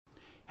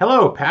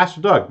Hello,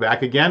 Pastor Doug,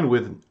 back again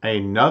with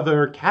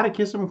another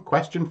catechism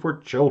question for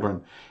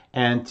children.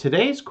 And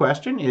today's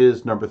question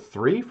is number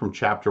 3 from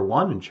chapter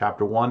 1. And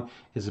chapter 1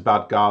 is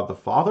about God the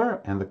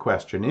Father. And the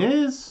question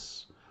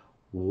is,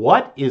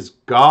 what is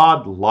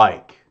God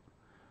like?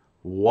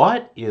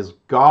 What is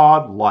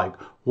God like?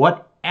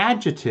 What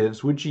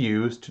adjectives would you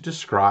use to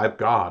describe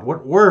God?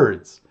 What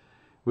words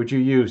would you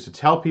use to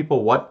tell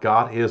people what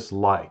God is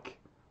like?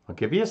 I'll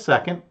give you a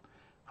second.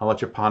 I'll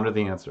let you ponder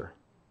the answer.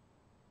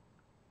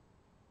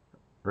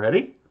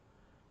 Ready?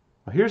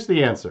 Well, here's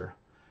the answer.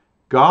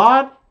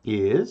 God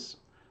is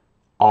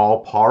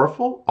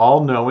all-powerful,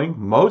 all-knowing,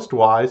 most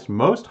wise,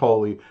 most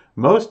holy,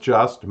 most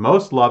just,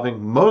 most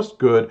loving, most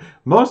good,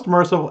 most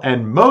merciful,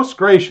 and most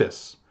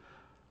gracious.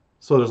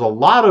 So there's a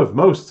lot of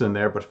mosts in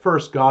there, but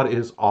first, God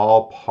is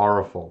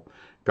all-powerful.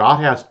 God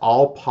has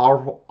all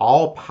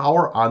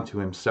power unto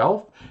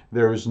himself.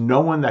 There is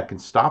no one that can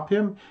stop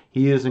him.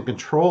 He is in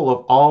control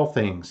of all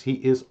things. He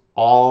is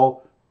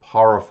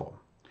all-powerful.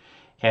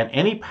 And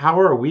any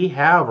power we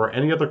have or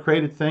any other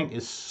created thing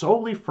is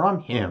solely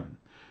from him,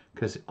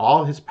 because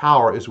all his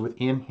power is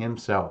within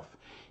himself.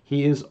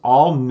 He is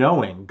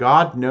all-knowing.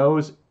 God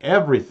knows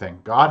everything.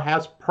 God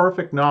has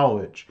perfect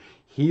knowledge.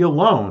 He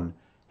alone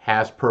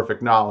has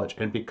perfect knowledge.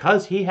 And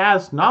because he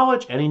has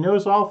knowledge and he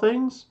knows all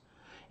things,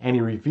 and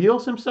he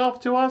reveals himself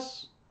to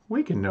us,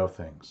 we can know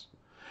things.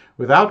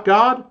 Without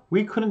God,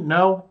 we couldn't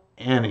know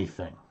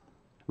anything.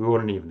 We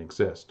wouldn't even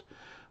exist.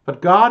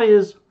 But God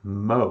is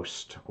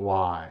most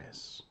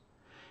wise.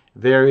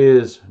 There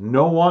is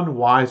no one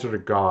wiser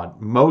than God.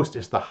 Most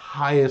is the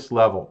highest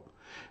level.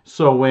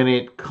 So when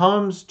it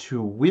comes to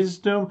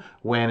wisdom,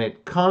 when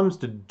it comes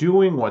to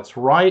doing what's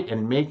right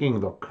and making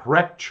the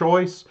correct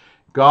choice,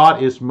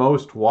 God is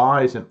most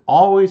wise and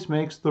always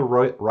makes the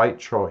right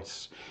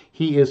choice.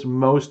 He is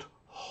most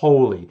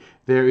holy.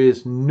 There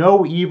is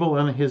no evil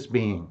in his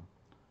being.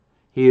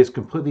 He is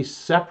completely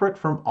separate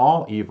from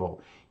all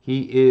evil.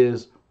 He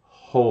is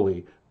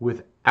holy,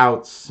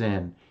 without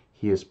sin.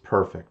 He is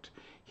perfect.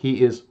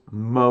 He is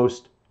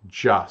most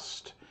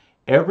just.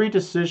 Every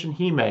decision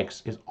he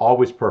makes is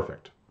always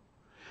perfect.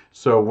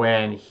 So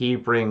when he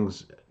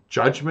brings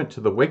judgment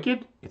to the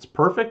wicked, it's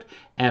perfect.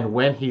 And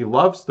when he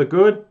loves the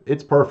good,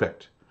 it's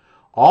perfect.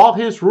 All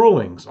his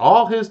rulings,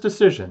 all his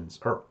decisions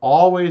are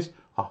always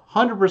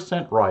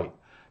 100% right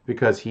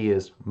because he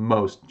is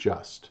most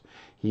just.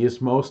 He is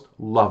most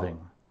loving.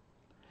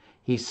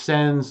 He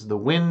sends the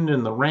wind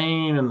and the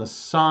rain and the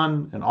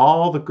sun and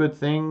all the good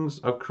things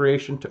of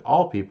creation to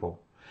all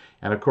people.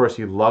 And of course,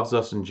 he loves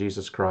us in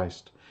Jesus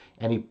Christ.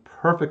 And he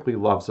perfectly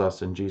loves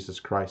us in Jesus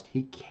Christ.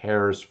 He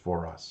cares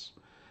for us.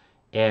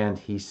 And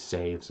he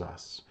saves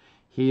us.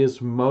 He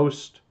is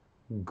most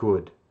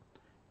good.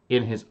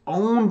 In his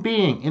own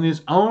being, in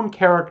his own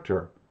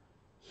character,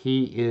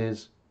 he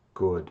is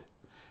good.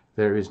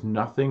 There is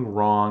nothing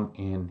wrong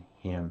in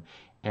him.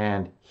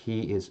 And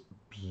he is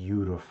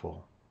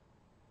beautiful.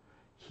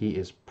 He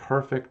is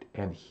perfect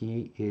and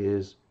he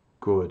is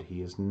good.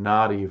 He is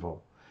not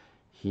evil.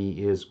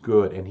 He is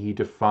good and he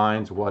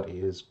defines what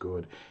is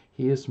good.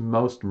 He is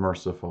most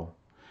merciful.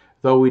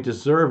 Though we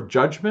deserve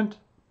judgment,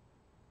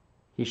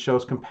 he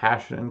shows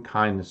compassion and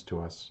kindness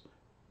to us.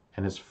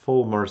 And his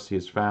full mercy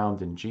is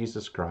found in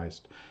Jesus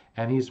Christ.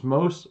 And he's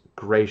most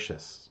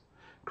gracious.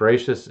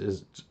 Gracious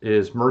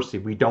is mercy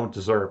we don't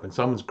deserve. When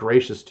someone's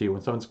gracious to you,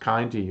 when someone's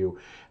kind to you,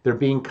 they're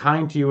being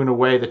kind to you in a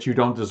way that you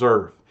don't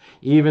deserve.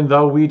 Even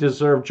though we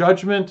deserve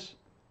judgment,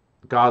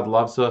 God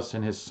loves us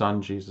in his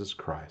Son, Jesus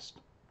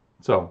Christ.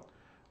 So,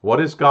 what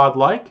is God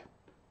like?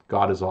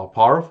 God is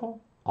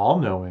all-powerful,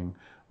 all-knowing,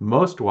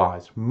 most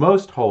wise,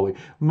 most holy,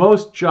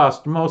 most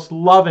just, most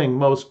loving,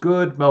 most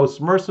good,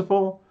 most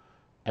merciful,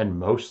 and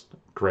most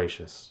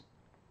gracious.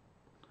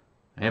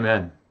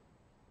 Amen.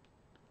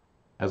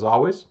 As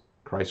always,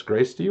 Christ's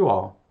grace to you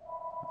all.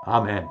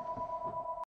 Amen.